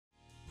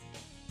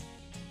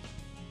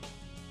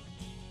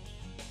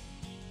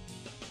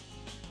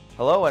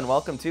Hello and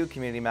welcome to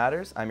Community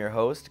Matters. I'm your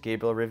host,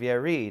 Gabriel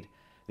Riviere-Reed.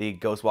 The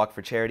Ghost Walk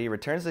for Charity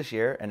returns this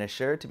year and is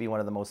sure to be one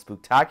of the most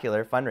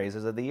spectacular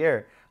fundraisers of the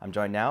year. I'm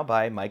joined now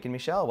by Mike and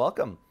Michelle.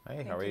 Welcome.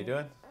 Hey, how are you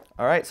doing?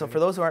 All right, so for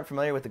those who aren't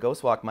familiar with the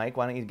Ghost Walk, Mike,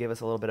 why don't you give us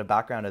a little bit of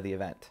background of the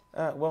event?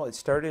 Well, it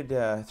started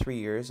 3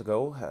 years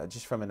ago,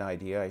 just from an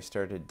idea. I used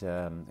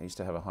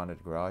to have a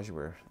haunted garage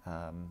where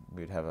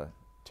we'd have a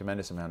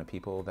tremendous amount of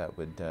people that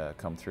would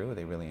come through.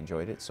 They really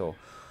enjoyed it. So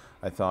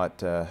I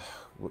thought,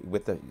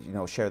 with the,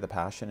 share the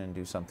passion and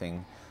do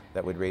something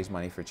that would raise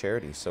money for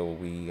charity. So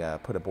we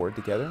put a board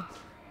together,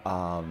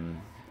 a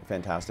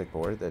fantastic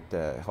board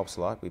that helps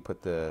a lot. We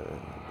put the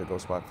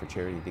Ghost Walk for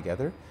Charity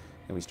together,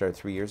 and we started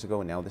 3 years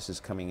ago, and now this is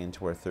coming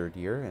into our third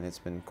year, and it's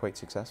been quite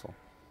successful.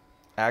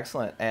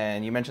 Excellent.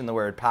 And you mentioned the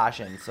word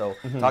passion, so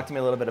talk to me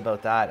a little bit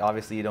about that.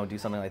 Obviously, you don't do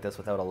something like this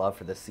without a love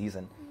for this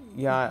season.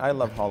 Yeah, I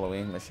love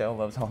Halloween. Michelle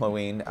loves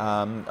Halloween.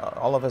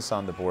 All of us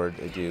on the board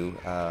do.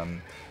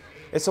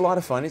 It's a lot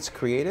of fun. It's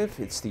creative.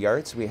 It's the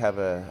arts. We have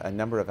a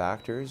number of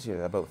actors,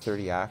 about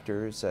 30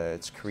 actors.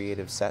 It's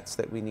creative sets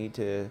that we need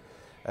to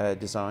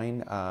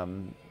design.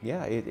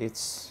 Yeah,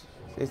 it's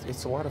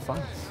a lot of fun.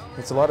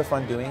 It's a lot of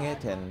fun doing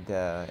it, and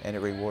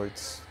it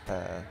rewards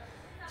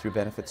through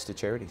benefits to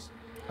charities.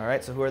 All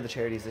right, so who are the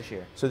charities this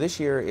year? So this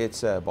year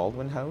it's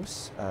Baldwin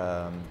House,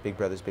 Big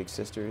Brothers Big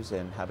Sisters,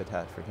 and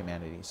Habitat for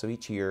Humanity. So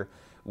each year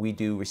we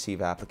do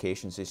receive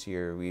applications. This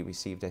year we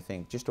received, I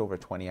think, just over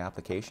 20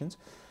 applications,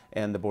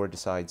 and the board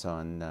decides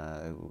on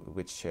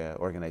which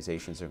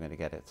organizations are going to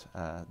get it.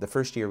 The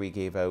first year we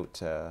gave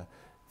out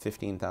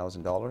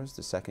 $15,000.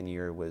 The second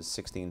year was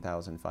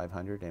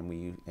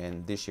 $16,500,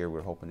 and this year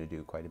we're hoping to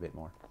do quite a bit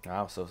more.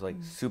 Wow, so it's like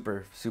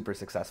super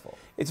successful.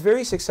 It's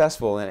very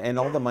successful, and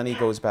all the money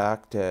goes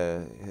back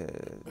to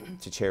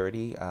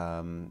charity.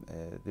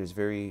 There's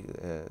very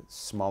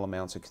small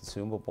amounts of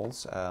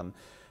consumables.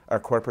 Our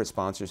corporate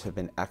sponsors have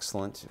been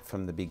excellent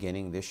from the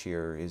beginning. This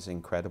year is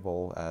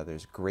incredible.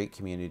 There's great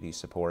community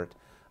support,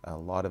 a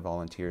lot of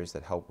volunteers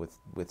that help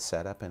with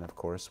setup, and of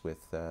course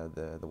with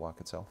the walk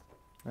itself.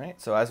 All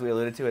right, so as we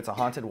alluded to, it's a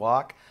haunted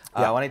walk.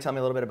 Why don't you tell me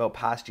a little bit about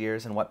past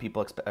years and what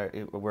people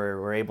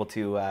were able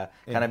to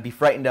kind of be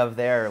frightened of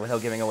there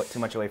without giving too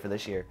much away for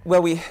this year?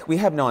 Well, we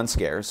have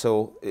non-scares.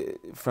 So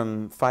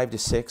from 5 to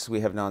 6, we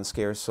have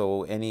non-scares.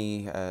 So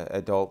any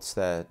adults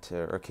that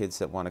or kids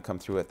that want to come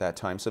through at that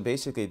time. So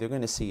basically, they're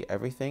going to see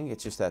everything.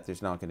 It's just that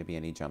there's not going to be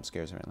any jump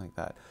scares or anything like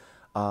that.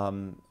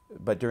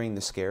 But during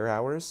the scare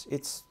hours,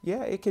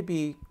 it could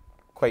be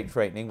quite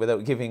frightening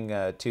without giving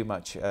too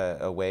much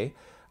away.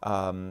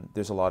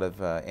 There's a lot of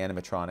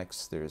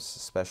animatronics. There's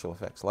special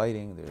effects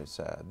lighting. There's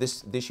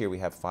this year we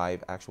have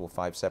five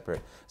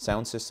separate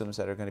sound systems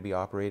that are going to be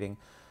operating.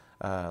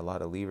 A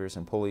lot of levers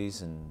and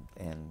pulleys,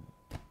 and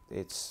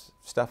it's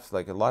stuff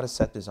like a lot of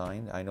set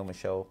design. I know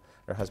Michelle,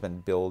 her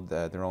husband, build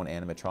their own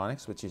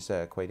animatronics, which is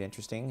quite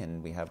interesting,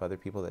 and we have other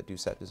people that do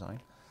set design.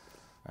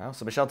 Wow.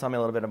 So Michelle, tell me a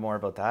little bit more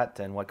about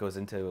that and what goes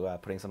into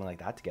putting something like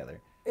that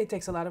together. It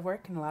takes a lot of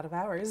work and a lot of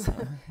hours.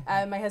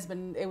 My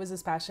husband, it was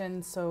his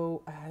passion,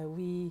 so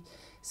we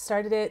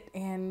started it,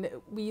 and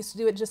we used to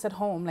do it just at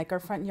home, like our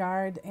front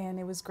yard, and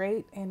it was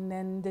great. And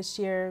then this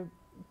year,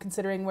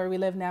 considering where we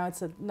live now,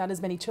 it's not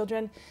as many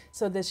children,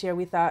 so this year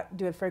we thought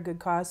do it for a good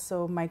cause,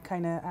 so Mike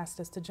kind of asked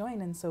us to join,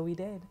 and so we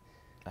did.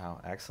 Oh,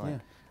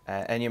 excellent.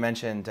 Yeah. And you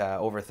mentioned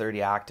over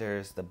 30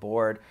 actors, the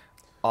board.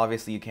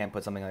 Obviously, you can't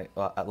put something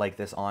like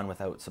this on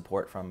without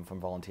support from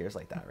volunteers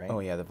like that, right?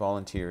 Oh yeah, the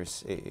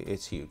volunteers,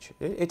 it's huge.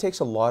 It takes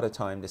a lot of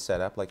time to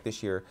set up. Like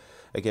this year,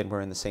 again, we're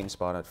in the same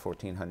spot at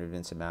 1400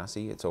 Vincent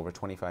Massey. It's over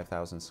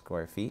 25,000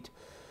 square feet.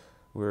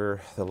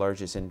 We're the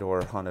largest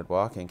indoor haunted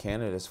walk in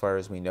Canada as far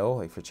as we know,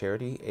 like for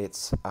charity.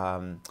 It's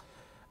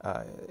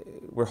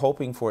we're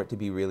hoping for it to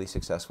be really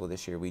successful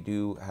this year. We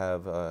do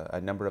have a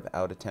number of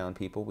out-of-town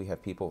people. We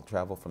have people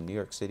travel from New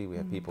York City. We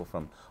have people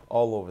from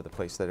all over the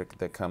place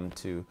that come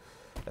to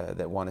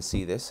that want to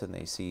see this, and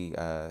they see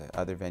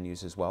other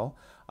venues as well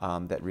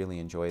that really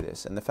enjoy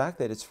this. And the fact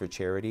that it's for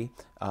charity,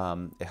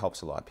 it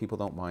helps a lot. People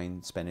don't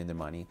mind spending their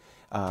money.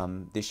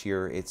 This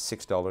year it's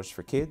 $6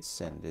 for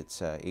kids, and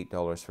it's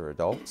 $8 for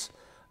adults.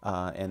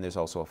 And there's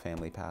also a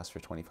family pass for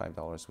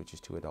 $25, which is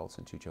 2 adults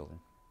and 2 children.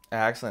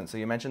 Excellent. So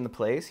you mentioned the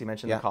place, you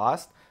mentioned the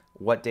cost.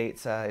 What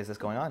dates is this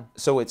going on?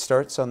 So it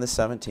starts on the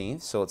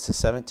 17th. So it's the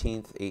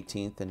 17th,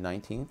 18th, and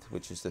 19th,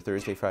 which is the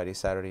Thursday, Friday,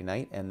 Saturday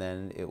night. And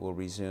then it will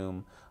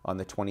resume on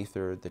the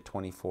 23rd, the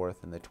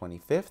 24th, and the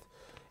 25th.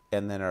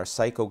 And then our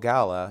Psycho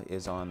Gala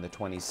is on the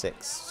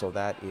 26th. So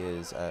that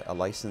is a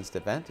licensed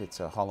event. It's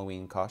a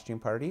Halloween costume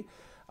party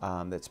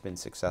that's been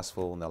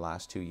successful in the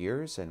last 2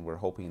 years. And we're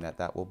hoping that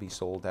that will be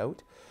sold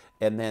out.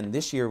 And then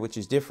this year, which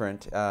is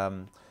different,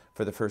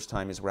 for the first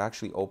time, is we're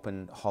actually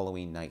open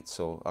Halloween night.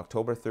 So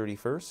October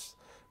 31st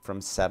from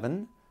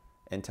 7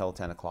 until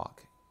 10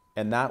 o'clock.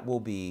 And that will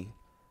be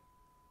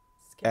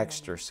scary.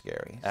 Extra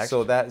scary.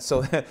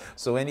 Extra.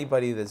 So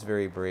anybody that's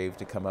very brave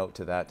to come out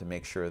to that, to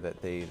make sure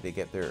that they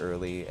get there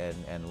early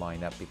and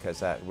line up,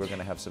 because we're going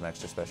to have some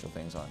extra special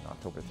things on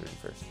October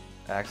 31st.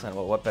 Excellent.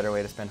 Well, what better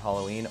way to spend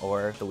Halloween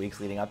or the weeks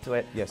leading up to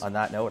it? Yes. On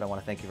that note, I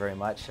want to thank you very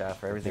much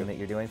for everything that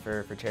you're doing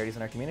for charities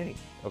in our community.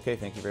 Okay,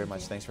 thank you very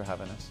much. Thanks for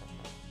having us.